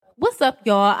What's up,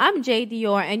 y'all? I'm Jay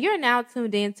Dior, and you're now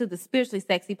tuned in to the Spiritually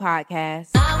Sexy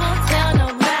Podcast. I won't tell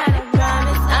nobody,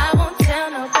 promise. I won't tell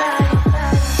nobody.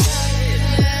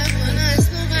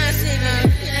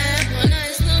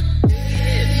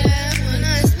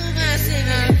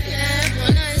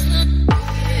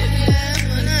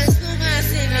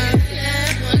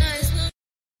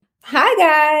 Hi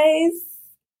guys,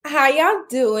 how y'all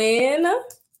doing?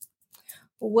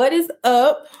 What is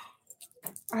up?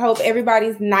 I hope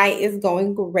everybody's night is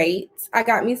going great. I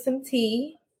got me some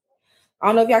tea. I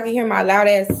don't know if y'all can hear my loud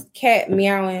ass cat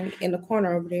meowing in the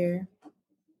corner over there.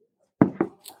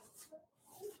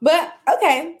 But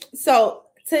okay, so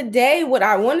today what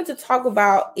I wanted to talk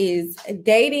about is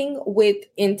dating with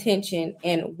intention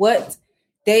and what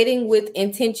dating with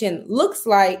intention looks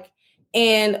like,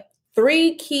 and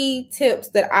 3 key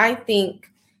tips that I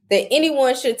think that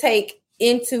anyone should take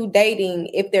into dating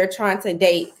if they're trying to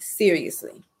date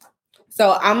seriously.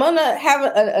 So I'm going to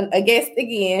have a guest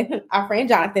again. Our friend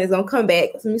Jonathan is going to come back.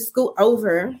 Let me scoot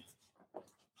over.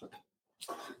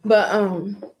 But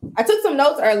I took some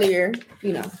notes earlier,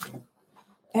 you know.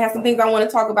 I have some things I want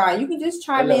to talk about. You can just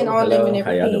chime in on them and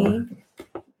everything.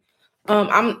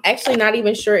 I'm actually not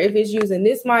even sure if it's using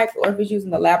this mic or if it's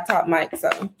using the laptop mic. So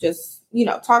just, you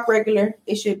know, talk regular.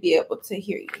 It should be able to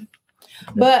hear you.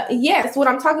 But yes, what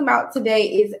I'm talking about today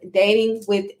is dating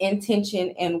with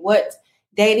intention and what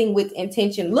dating with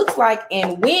intention looks like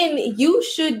and when you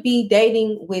should be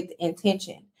dating with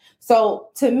intention. So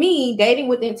to me, dating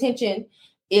with intention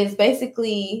is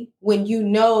basically when you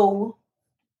know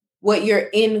what your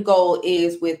end goal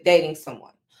is with dating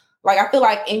someone. Like, I feel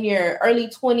like in your early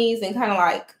 20s and kind of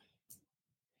like,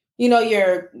 you know,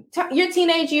 your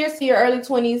teenage years to your early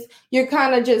 20s, you're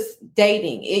kind of just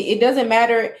dating. It doesn't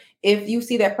matter if you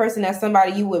see that person as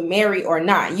somebody you would marry or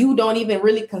not. You don't even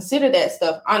really consider that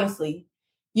stuff, honestly.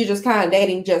 You're just kind of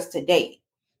dating just to date.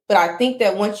 But I think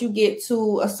that once you get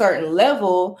to a certain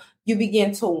level, you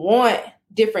begin to want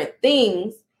different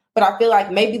things. But I feel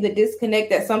like maybe the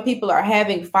disconnect that some people are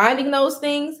having finding those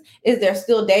things is they're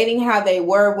still dating how they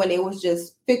were when it was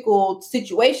just fickle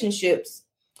situationships,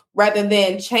 rather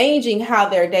than changing how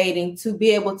they're dating to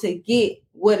be able to get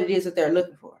what it is that they're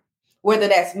looking for. Whether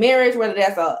that's marriage, whether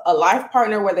that's a life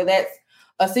partner, whether that's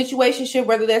a situationship,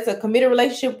 whether that's a committed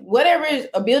relationship, whatever it is,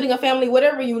 a building a family,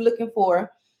 whatever you're looking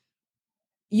for,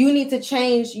 you need to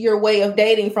change your way of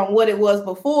dating from what it was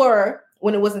before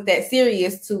when it wasn't that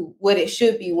serious to what it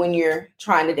should be when you're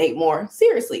trying to date more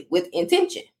seriously with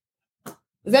intention.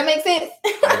 Does that make sense?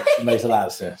 It makes a lot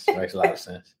of sense.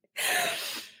 Yeah.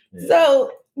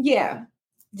 So, yeah.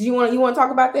 Do you want to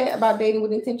talk about that, about dating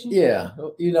with intention? Yeah.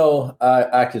 You know,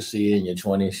 I could see in your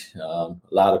 20s, a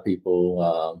lot of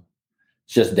people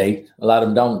just date. A lot of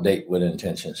them don't date with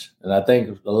intentions. And I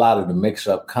think a lot of the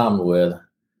mix-up comes with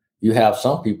you have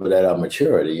some people that are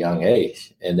mature at a young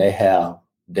age, and they have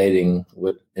dating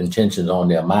with intentions on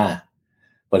their mind.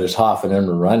 But it's hard for them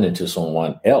to run into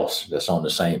someone else that's on the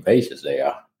same page as they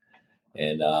are.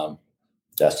 And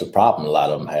that's the problem a lot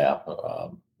of them have.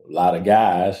 A lot of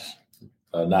guys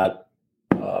are not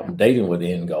dating with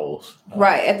end goals.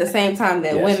 Right, at the same time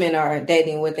that women are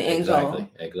dating with the end goal.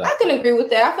 Exactly. I can agree with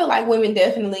that. I feel like women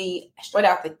definitely, straight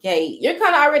out the gate, you're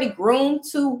kind of already groomed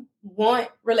to want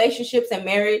relationships and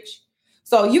marriage.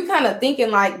 So you kind of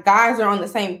thinking like guys are on the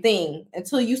same thing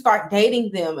until you start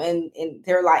dating them and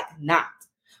they're like not.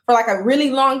 For like a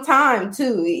really long time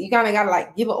too. You kind of got to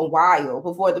like give it a while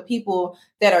before the people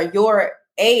that are your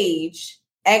age,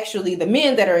 actually the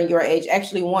men that are in your age,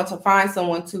 actually want to find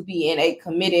someone to be in a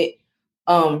committed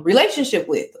relationship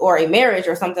with, or a marriage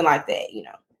or something like that, you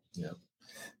know.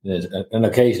 Yeah. And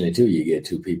occasionally too, you get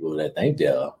 2 people that think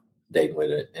they're dating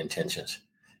with intentions.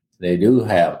 They do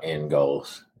have end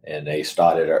goals, and they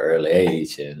start at an early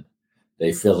age and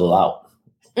they fizzle out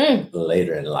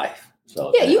later in life.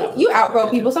 So yeah, you outgrow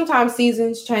people. Sometimes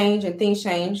seasons change and things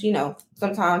change. You know,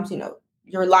 sometimes, you know,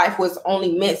 your life was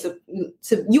only meant to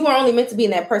you were only meant to be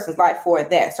in that person's life for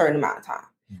that certain amount of time.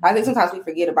 Mm-hmm. I think sometimes we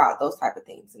forget about those type of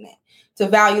things and that to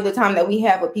value the time that we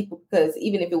have with people, because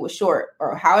even if it was short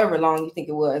or however long you think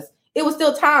it was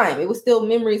still time. It was still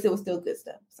memories. It was still good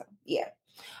stuff. So yeah.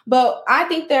 But I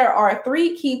think there are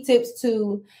 3 key tips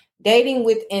to dating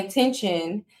with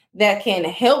intention that can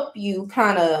help you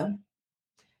kind of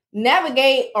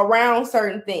navigate around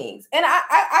certain things. And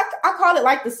I call it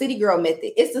like the city girl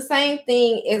method. It's the same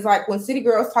thing as like when city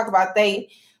girls talk about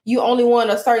you only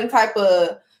want a certain type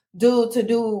of dude to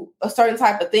do a certain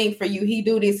type of thing for you. He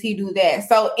do this, he do that.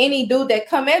 So any dude that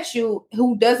come at you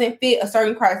who doesn't fit a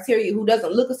certain criteria, who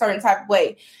doesn't look a certain type of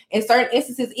way, in certain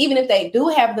instances, even if they do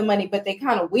have the money, but they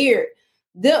kind of weird,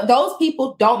 those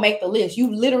people don't make the list.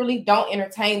 You literally don't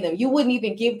entertain them. You wouldn't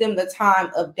even give them the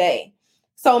time of day.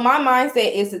 So my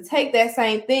mindset is to take that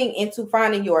same thing into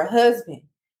finding your husband.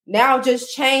 Now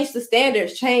just change the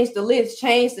standards, change the list,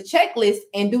 change the checklist,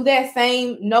 and do that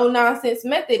same no nonsense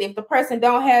method. If the person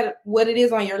don't have what it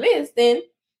is on your list, then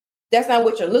that's not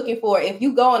what you're looking for. If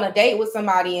you go on a date with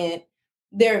somebody and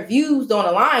their views don't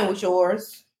align with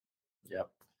yours.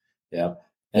 Yep.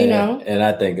 And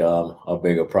I think a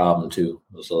bigger problem too,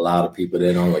 there's a lot of people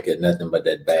that don't look at nothing but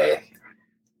that bag.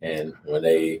 And when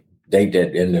they date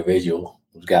that individual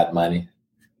who's got money,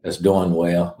 that's doing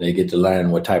well, they get to learn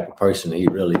what type of person he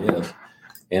really is.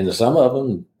 And some of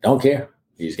them don't care.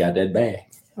 He's got that bag.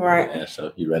 Right. And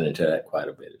so you run into that quite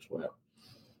a bit as well.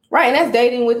 Right. And that's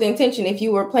dating with intention. If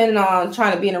you were planning on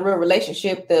trying to be in a real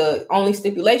relationship, the only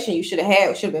stipulation you should have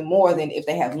had should have been more than if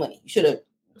they have money. You should have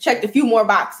checked a few more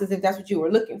boxes if that's what you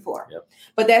were looking for. Yep.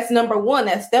 But that's number one.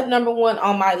 That's step number one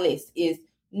on my list is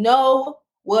know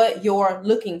what you're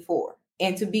looking for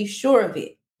and to be sure of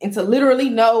it and to literally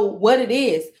know what it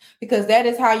is, because that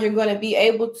is how you're going to be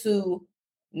able to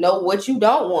know what you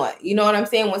don't want. You know what I'm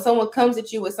saying? When someone comes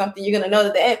at you with something, you're going to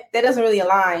know that doesn't really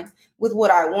align with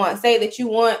what I want. Say that you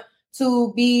want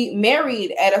to be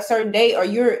married at a certain date, or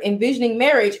you're envisioning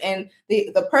marriage, and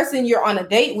the person you're on a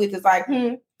date with is like,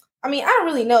 I don't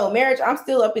really know. Marriage, I'm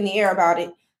still up in the air about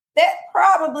it. That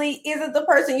probably isn't the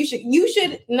person you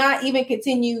should not even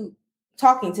continue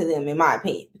talking to them, in my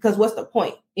opinion, because what's the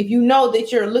point? If you know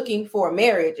that you're looking for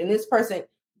marriage and this person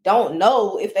don't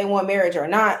know if they want marriage or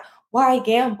not, why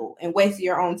gamble and waste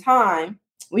your own time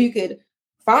when you could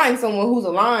find someone who's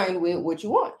aligned with what you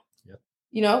want?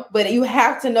 Yep. But you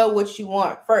have to know what you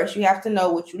want first. You have to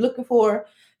know what you're looking for.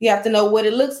 You have to know what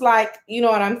it looks like. You know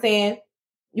what I'm saying?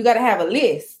 You got to have a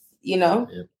list, Yep.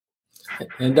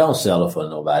 And don't settle for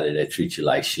nobody that treats you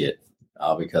like shit,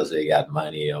 all because they got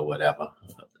money or whatever.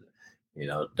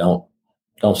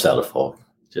 Don't settle for it.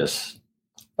 Just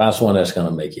find someone that's going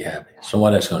to make you happy,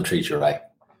 someone that's going to treat you right.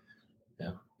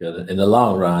 Yeah. In the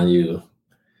long run, you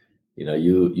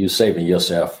saving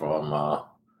yourself from a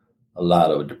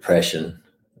lot of depression,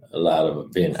 a lot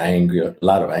of being angry, a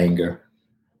lot of anger.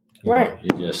 Right.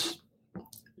 You just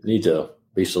need to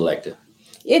be selective.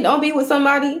 Yeah, don't be with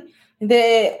somebody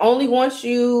that only wants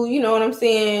you, you know what I'm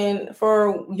saying,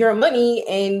 for your money,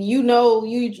 and you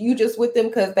just with them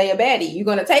because they a baddie. You're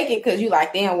gonna take it because you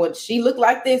like, damn, well, she look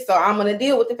like this, so I'm gonna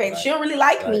deal with the fact she don't really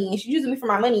like me and she's using me for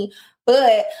my money,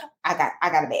 but I got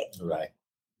a bag. Right.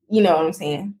 You know what I'm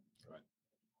saying? Right.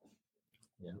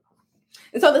 Yeah.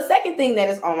 And so the second thing that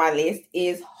is on my list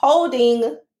is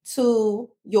holding to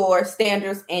your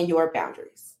standards and your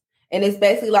boundaries. And it's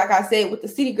basically, like I said, with the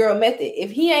city girl method.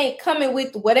 If he ain't coming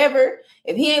with whatever,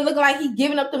 if he ain't looking like he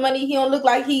giving up the money, he don't look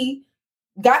like he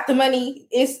got the money,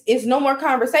 it's no more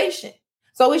conversation.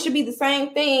 So it should be the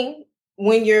same thing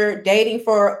when you're dating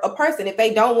for a person. If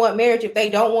they don't want marriage, if they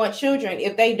don't want children,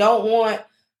 if they don't want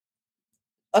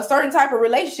a certain type of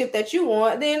relationship that you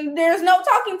want, then there's no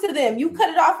talking to them. You cut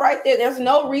it off right there. There's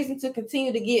no reason to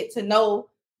continue to get to know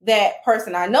that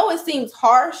person. I know it seems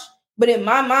harsh, but in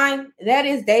my mind, that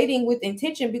is dating with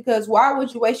intention, because why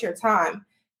would you waste your time?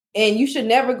 And you should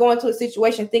never go into a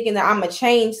situation thinking that I'm going to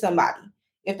change somebody.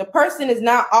 If the person is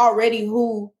not already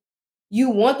who you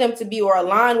want them to be or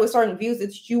aligned with certain views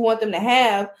that you want them to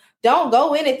have, don't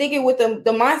go in and thinking with the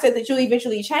mindset that you'll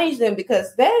eventually change them,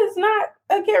 because that is not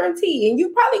a guarantee. And you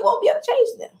probably won't be able to change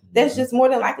them. That's just more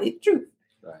than likely the truth.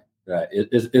 Right.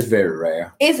 It's very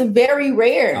rare. It's very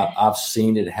rare. I've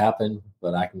seen it happen,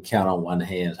 but I can count on one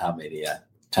hand how many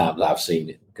times I've seen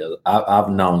it, because I've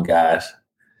known guys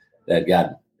that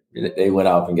they went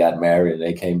off and got married and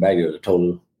they came back. They were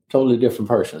a totally different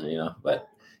person, but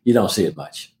you don't see it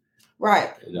much.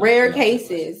 Right. Rare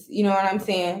cases, you know what I'm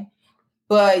saying?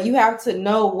 But you have to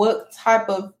know what type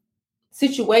of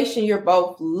situation you're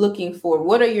both looking for.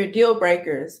 What are your deal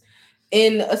breakers?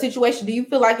 In a situation, do you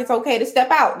feel like it's okay to step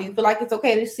out? Do you feel like it's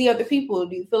okay to see other people?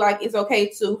 Do you feel like it's okay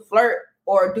to flirt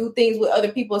or do things with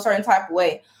other people a certain type of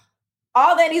way?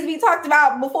 All that needs to be talked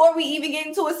about before we even get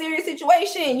into a serious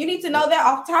situation. You need to know that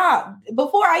off top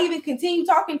before I even continue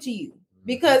talking to you,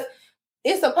 because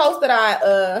it's a post that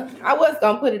I was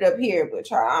gonna put it up here, but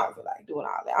I don't feel like doing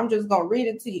all that. I'm just gonna read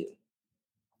it to you,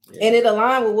 and it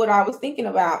aligned with what I was thinking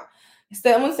about.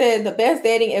 Someone said the best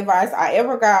dating advice I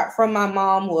ever got from my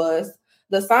mom was,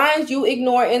 the signs you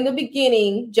ignore in the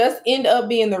beginning just end up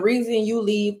being the reason you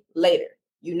leave later.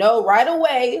 You know right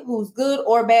away who's good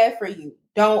or bad for you.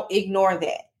 Don't ignore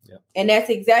that. Yep. And that's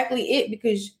exactly it,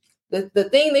 because The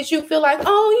thing that you feel like,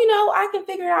 oh, I can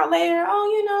figure it out later.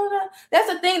 Oh,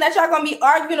 that's the thing that y'all gonna be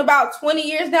arguing about 20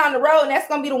 years down the road, and that's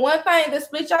gonna be the one thing that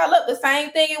split y'all up. The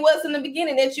same thing it was in the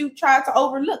beginning that you tried to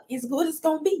overlook. It's what it's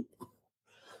gonna be.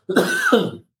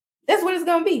 That's what it's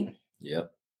gonna be.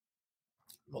 Yep,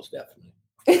 most definitely.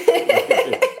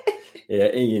 Yeah,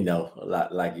 and a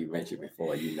lot like you mentioned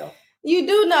before, You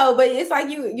do know, but it's like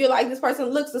you're like, this person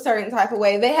looks a certain type of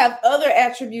way. They have other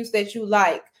attributes that you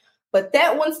like. But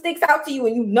that one sticks out to you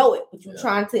and you know it, but you're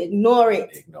trying to ignore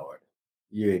it.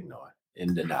 You ignore it.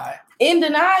 In denial. In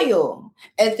denial.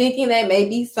 And thinking that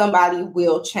maybe somebody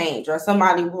will change or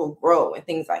somebody will grow and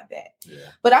things like that. Yeah.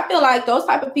 But I feel like those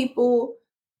type of people,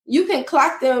 you can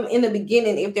clock them in the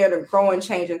beginning if they're the growing,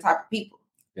 changing type of people.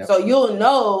 Yep. So you'll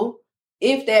know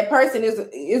if that person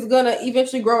is going to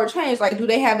eventually grow or change. Like, do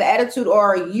they have the attitude,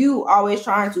 or are you always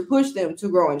trying to push them to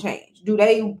grow and change? Do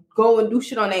they go and do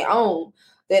shit on their own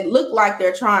that look like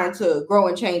they're trying to grow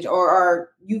and change, or are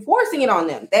you forcing it on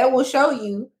them? That will show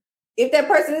you if that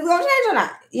person is going to change or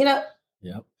not,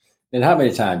 Yep. And how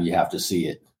many times you have to see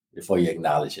it before you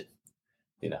acknowledge it?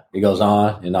 It goes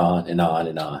on and on and on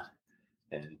and on.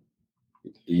 And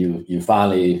you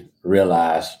finally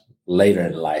realize later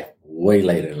in life, way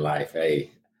later in life,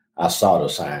 hey, I saw the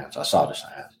signs.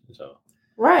 So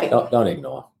right. Don't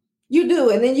ignore them. You do.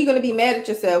 And then you're going to be mad at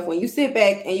yourself when you sit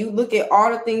back and you look at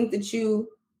all the things that you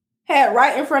had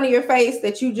right in front of your face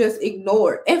that you just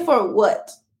ignored. And for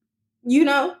what?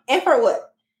 And for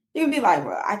what? You'd be like,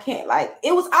 bro, I can't,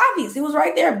 it was obvious. It was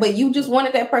right there, but you just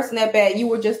wanted that person that bad. You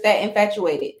were just that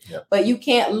infatuated. Yep. But you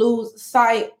can't lose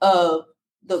sight of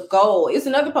the goal. It's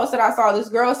another post that I saw, this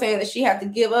girl saying that she had to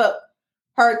give up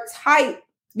her type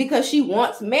because she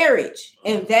wants marriage.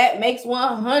 And that makes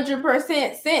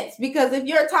 100% sense, because if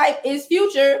your type is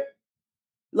Future,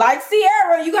 like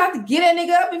Ciara, you got to get that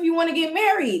nigga up if you want to get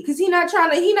married, because he not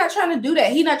trying to do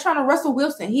that. He not trying to Russell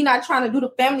Wilson. He not trying to do the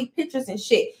family pictures and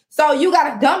shit. So you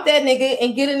got to dump that nigga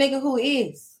and get a nigga who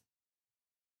is.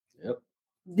 Yep.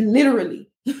 Literally.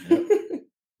 Yep.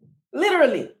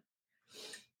 Literally.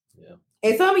 Yep.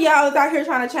 And some of y'all is out here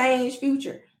trying to change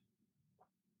Future.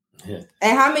 Yeah.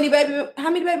 And how many bitches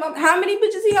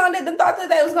he on that thought that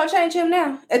they was gonna change him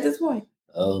now at this point?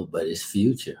 Oh, but it's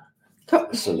Future.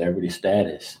 Celebrity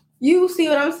status. You see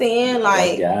what I'm saying?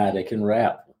 Like, that guy that can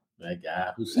rap. That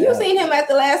guy who's you seen him at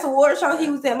the last award show he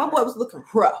was at. My boy was looking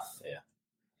rough.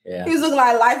 Yeah. He was looking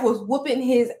like life was whooping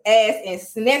his ass and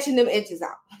snatching them edges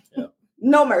out. Yep.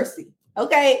 No mercy.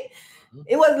 Okay. Mm-hmm.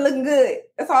 It wasn't looking good.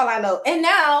 That's all I know. And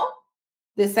now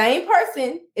the same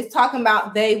person is talking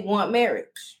about they want marriage.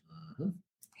 Mm-hmm.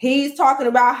 He's talking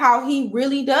about how he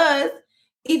really does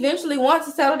eventually want to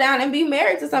settle down and be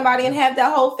married to somebody and have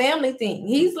that whole family thing.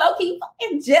 He's low-key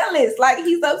fucking jealous. Like,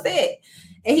 he's upset.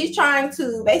 And he's trying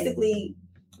to basically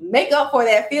make up for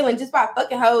that feeling just by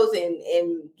fucking hoes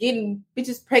and getting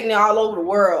bitches pregnant all over the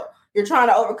world. You're trying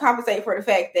to overcompensate for the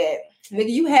fact that, nigga,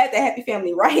 you had that happy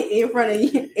family right in front of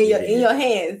you, in your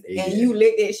hands, and you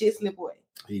let that shit slip away.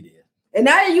 He did. And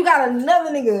now you got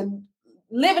another nigga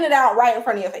living it out right in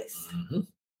front of your face. Mm-hmm.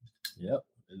 Yep.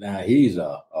 Now he's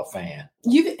a fan.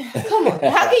 Come on.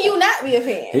 How can you not be a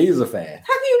fan? He's a fan.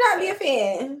 How can you not be a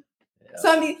fan? Yep.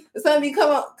 Somebody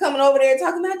coming over there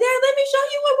talking about, Dad, let me show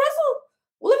you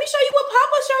what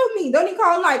Papa showed me. Don't he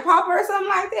call him like Papa or something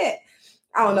like that?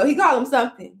 I don't know. He called him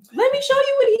something. Let me show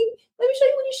you what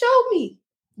he showed me.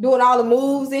 Doing all the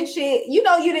moves and shit. You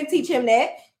didn't teach him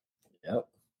that. Yep.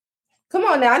 Come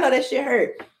on now. I know that shit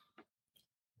hurt.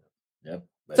 Yep.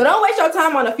 So don't waste your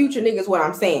time on a Future nigga is what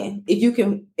I'm saying.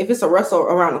 If it's a Russell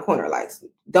around the corner,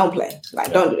 don't play.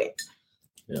 Don't do that.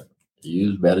 Yeah.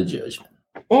 Use better judgment.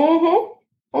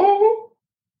 Mm-hmm. Mm-hmm.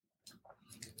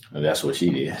 And that's what she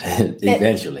did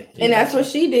eventually. And that's what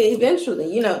she did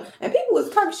eventually, And people was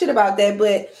talking shit about that,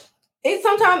 but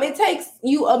sometimes it takes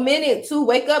you a minute to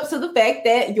wake up to the fact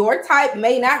that your type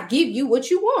may not give you what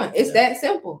you want. It's that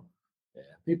simple. Yeah.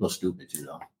 People stupid too,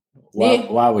 though.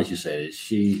 Why would you say this?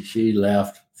 She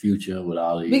left Future with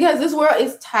all these, because this world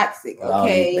is toxic.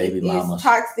 Okay, baby mamas. It's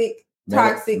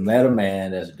toxic. Met a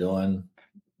man that's doing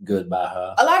good by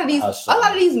her. A lot of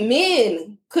these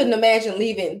men couldn't imagine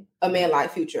leaving a man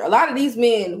like Future. A lot of these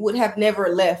men would have never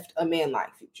left a man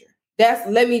like Future.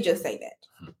 Let me just say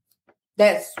that.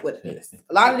 That's what it is.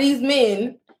 A lot of these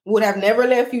men would have never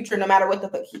left Future no matter what the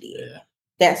fuck he did. Yeah.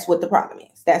 That's what the problem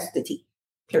is. That's the T.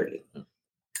 Period.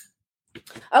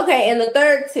 Okay, and the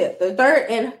third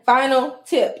and final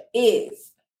tip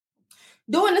is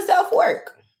doing the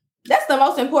self-work. That's the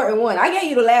most important one. I gave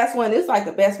you the last one. It's like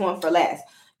the best one for last.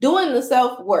 Doing the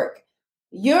self-work.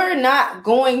 You're not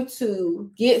going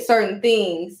to get certain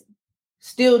things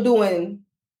still doing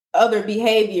other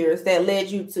behaviors that led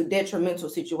you to detrimental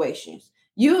situations.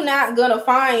 You're not gonna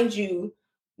find you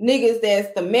niggas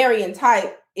that's the marrying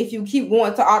type if you keep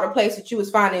going to all the places that you was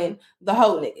finding the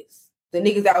whole niggas, the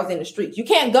niggas that was in the streets. You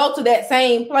can't go to that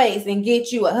same place and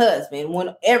get you a husband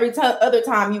when every other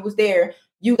time you was there,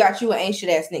 you got you an ain't shit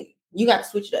ass nigga. You got to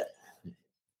switch it up.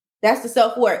 That's the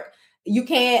self-work. You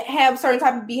can't have certain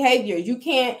type of behaviors. You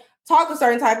can't talk a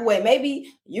certain type of way.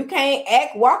 Maybe you can't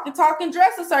act, walk, and talk and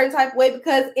dress a certain type of way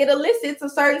because it elicits a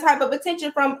certain type of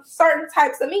attention from certain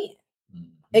types of men.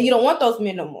 And you don't want those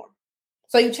men no more.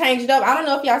 So you change it up. I don't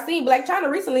know if y'all seen Blac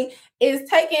Chyna recently is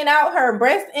taking out her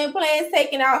breast implants,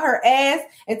 taking out her ass,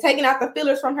 and taking out the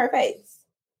fillers from her face.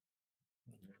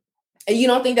 And you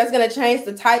don't think that's going to change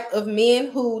the type of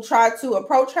men who try to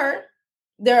approach her?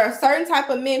 There are certain type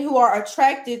of men who are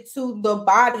attracted to the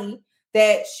body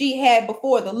that she had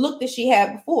before, the look that she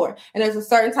had before. And there's a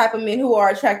certain type of men who are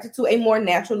attracted to a more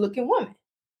natural looking woman.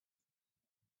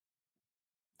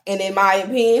 And in my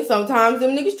opinion, sometimes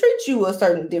them niggas treat you a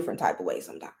certain different type of way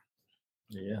sometimes.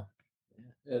 Yeah.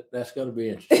 That's going to be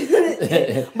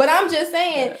interesting. But I'm just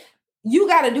saying, you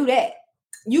got to do that.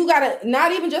 You got to,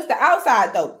 not even just the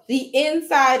outside though, the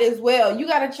inside as well. You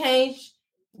got to change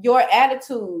your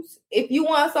attitudes. If you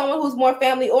want someone who's more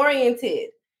family oriented,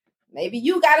 maybe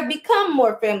you got to become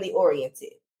more family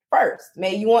oriented first.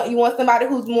 Maybe you want somebody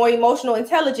who's more emotional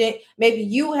intelligent. Maybe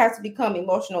you have to become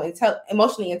emotionally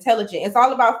intelligent. It's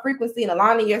all about frequency and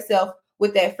aligning yourself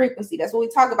with that frequency. That's what we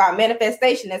talk about,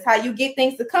 manifestation. That's how you get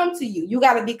things to come to you. You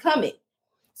got to become it.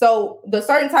 So the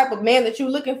certain type of man that you're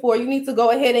looking for, you need to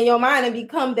go ahead in your mind and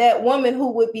become that woman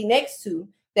who would be next to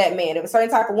that man. If a certain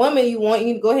type of woman you want, you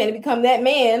need to go ahead and become that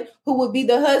man who would be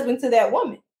the husband to that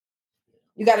woman.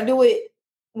 You got to do it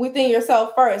within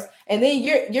yourself first. And then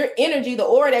your energy, the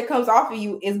aura that comes off of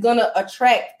you is going to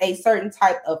attract a certain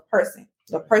type of person,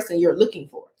 the person you're looking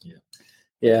for.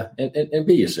 Yeah. And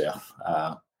be yourself.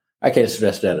 I can't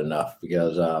stress that enough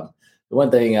because the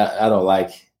one thing I don't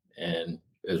like and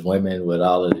is women with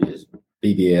all of these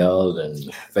BBLs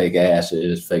and fake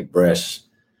asses, fake breasts.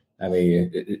 I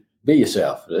mean, be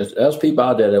yourself. There's people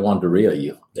out there that want the real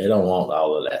you. They don't want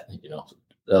all of that. You know,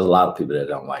 there's a lot of people that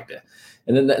don't like that.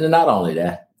 And then not only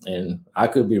that, and I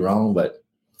could be wrong, but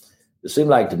it seems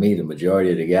like to me the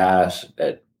majority of the guys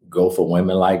that go for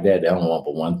women like that, they don't want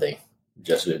but one thing,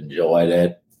 just to enjoy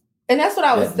that. And that's what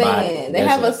I was saying. They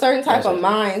have a certain type of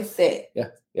mindset.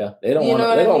 Yeah. They don't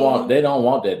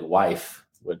want that wife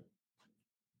with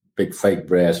big fake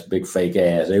breasts, big fake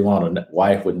ass. They want a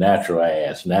wife with natural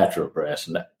ass, natural breasts,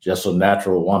 just a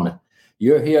natural woman.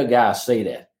 You'll hear guys say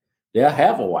that. They'll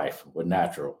have a wife with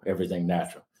natural, everything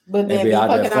natural. But they'll be out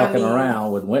there fucking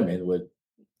around with women with,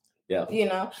 But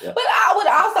I would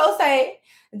also say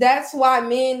that's why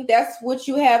men, that's what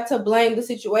you have to blame the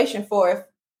situation for.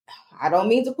 I don't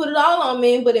mean to put it all on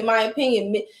men, but in my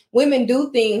opinion, women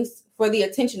do things for the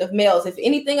attention of males. If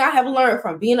anything I have learned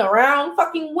from being around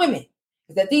fucking women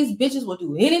is that these bitches will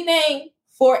do anything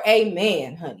for a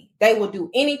man, honey. They will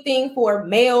do anything for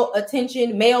male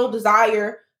attention, male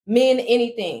desire, men,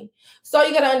 anything. So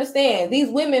you got to understand, these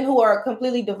women who are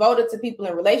completely devoted to people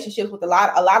in relationships with a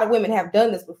lot of women have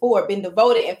done this before, been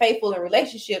devoted and faithful in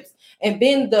relationships and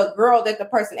been the girl that the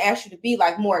person asked you to be,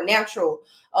 like more natural.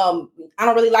 I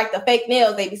don't really like the fake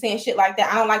nails. They be saying shit like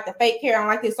that. I don't like the fake hair. I don't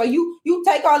like this. So you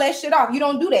take all that shit off. You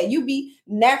don't do that. You be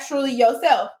naturally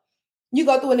yourself. You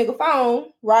go through a nigga phone,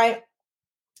 right?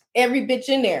 Every bitch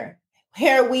in there.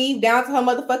 Hair weave down to her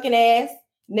motherfucking ass.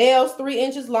 Nails 3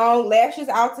 inches long. Lashes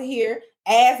out to here.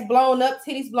 Ass blown up.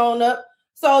 Titties blown up.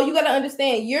 So you got to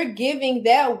understand, you're giving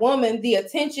that woman the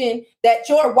attention that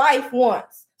your wife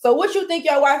wants. So what you think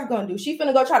your wife is going to do? She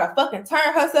finna go try to fucking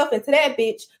turn herself into that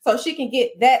bitch so she can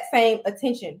get that same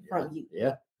attention from you.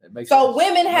 Yeah. So sense.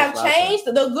 Women have changed.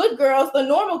 The good girls, the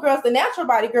normal girls, the natural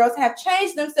body girls have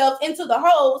changed themselves into the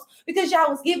hoes because y'all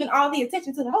was giving all the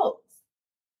attention to the hoes.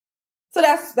 So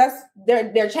that's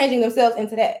they're changing themselves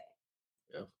into that.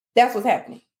 Yeah. That's what's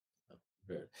happening.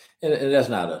 And that's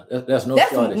not that's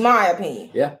shortage. My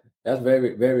opinion. Yeah, that's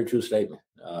very, very true statement.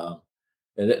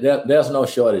 And there's no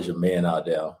shortage of men out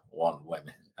there wanting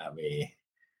women. I mean,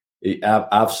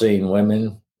 I've seen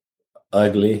women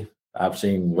ugly. I've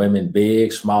seen women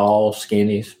big, small,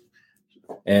 skinny,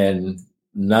 and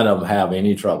none of them have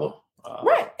any trouble.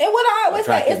 Right. And what I always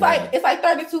say, it's like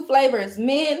 32 flavors.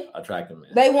 Men attracting men.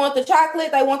 They want the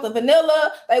chocolate, they want the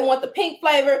vanilla, they want the pink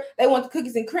flavor, they want the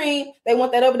cookies and cream, they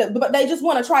want that over there, but they just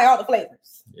want to try all the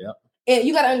flavors. Yeah. And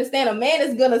you got to understand, a man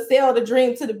is going to sell the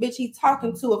dream to the bitch he's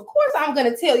talking to. Of course, I'm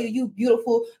going to tell you, you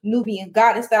beautiful Nubian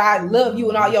goddess, that I love you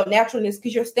and all your naturalness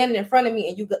because you're standing in front of me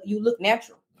and you look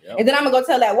natural. Yep. And then I'm gonna go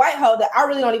tell that white hoe that I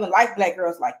really don't even like black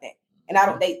girls like that, and I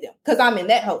don't date them because I'm in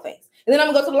that hoe phase. And then I'm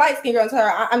gonna go to the light skinned girl and tell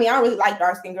her, I don't really like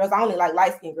dark skinned girls. I only like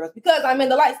light skinned girls because I'm in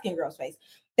the light skinned girl's face.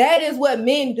 That is what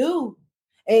men do.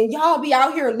 And y'all be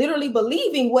out here literally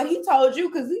believing what he told you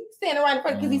because he's standing right in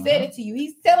front because he said it to you.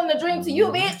 He's selling the dream to you,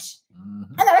 bitch.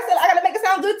 I gotta make it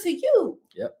sound good to you.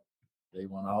 Yep. They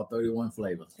want all 31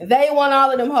 flavors. They want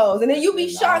all of them hoes. And then you be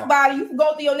shocked by it. You can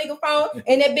go through your nigga phone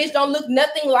and that bitch don't look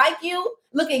nothing like you.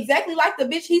 Look exactly like the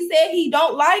bitch he said he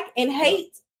don't like and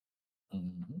hate.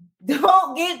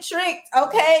 Don't get tricked,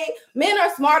 okay? Men are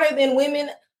smarter than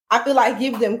women. I feel like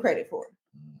give them credit for it.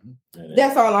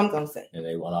 That's all I'm going to say. And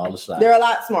they want all the size. They're a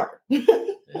lot smarter.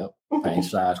 Yep. Pint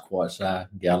size, quart size,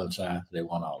 gallon size. They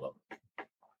want all of them.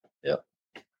 Yep.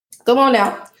 Come on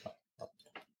now.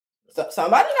 So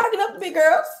somebody knocking up the big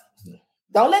girls.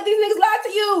 Don't let these niggas lie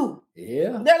to you.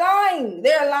 Yeah. They're lying.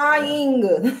 They're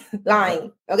lying.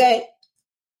 Lying. Okay?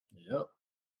 Yep.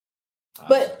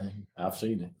 But I've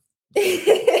seen it.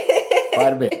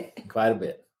 Quite a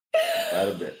bit.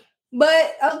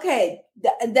 But okay,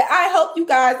 I hope you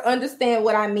guys understand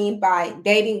what I mean by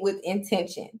dating with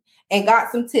intention and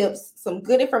got some tips, some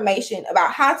good information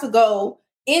about how to go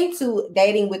into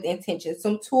dating with intention,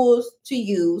 some tools to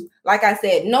use. Like I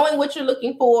said, knowing what you're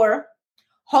looking for,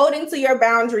 holding to your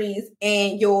boundaries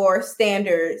and your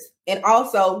standards, and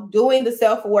also doing the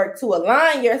self-work to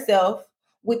align yourself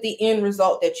with the end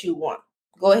result that you want.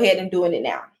 Go ahead and doing it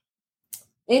now.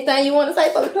 Anything you want to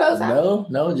say for the close out?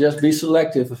 No, just be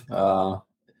selective.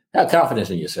 Have confidence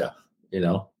in yourself.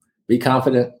 Be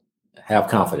confident, have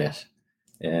confidence,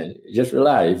 and just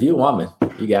rely. If you're a woman,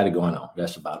 you got it going on.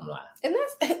 That's the bottom line. And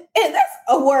that's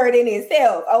a word in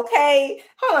itself. Okay,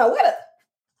 hold on.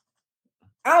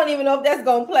 I don't even know if that's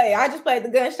gonna play. I just played the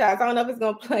gunshots. I don't know if it's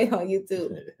gonna play on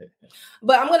YouTube.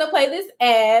 But I'm gonna play this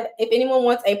ad if anyone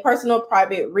wants a personal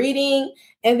private reading,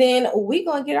 and then we're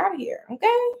gonna get out of here. Okay.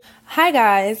 Hi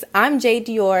guys, I'm Jade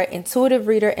Dior, intuitive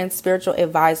reader and spiritual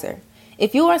advisor.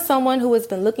 If you are someone who has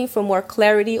been looking for more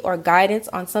clarity or guidance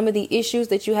on some of the issues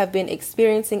that you have been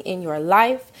experiencing in your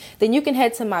life, then you can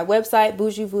head to my website,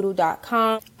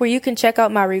 bougievoodoo.com, where you can check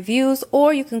out my reviews,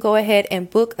 or you can go ahead and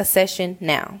book a session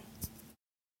now.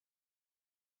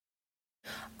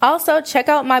 Also, check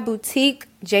out my boutique,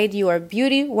 Jade Dior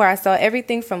Beauty, where I sell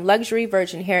everything from luxury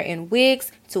virgin hair and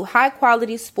wigs to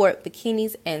high-quality sport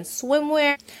bikinis and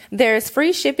swimwear. There is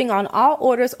free shipping on all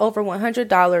orders over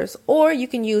 $100, or you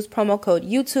can use promo code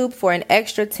YouTube for an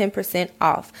extra 10%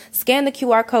 off. Scan the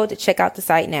QR code to check out the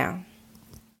site now.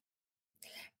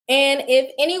 And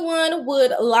if anyone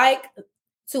would like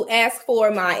to ask for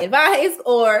my advice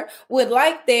or would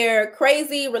like their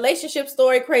crazy relationship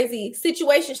story, crazy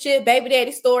situationship, baby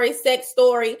daddy story, sex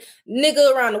story,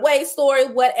 nigga around the way story,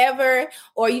 whatever,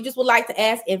 or you just would like to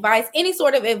ask advice, any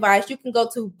sort of advice, you can go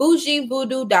to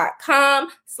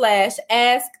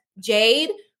bougievoodoo.com/askjade,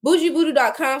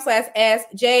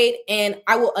 bougievoodoo.com/askjade, and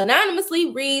I will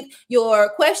anonymously read your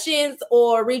questions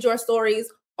or read your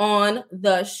stories on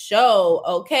the show,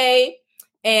 okay?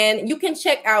 And you can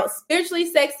check out Spiritually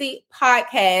Sexy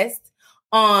Podcast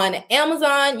on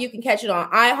Amazon. You can catch it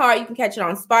on iHeart. You can catch it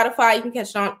on Spotify. You can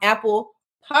catch it on Apple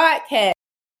Podcasts.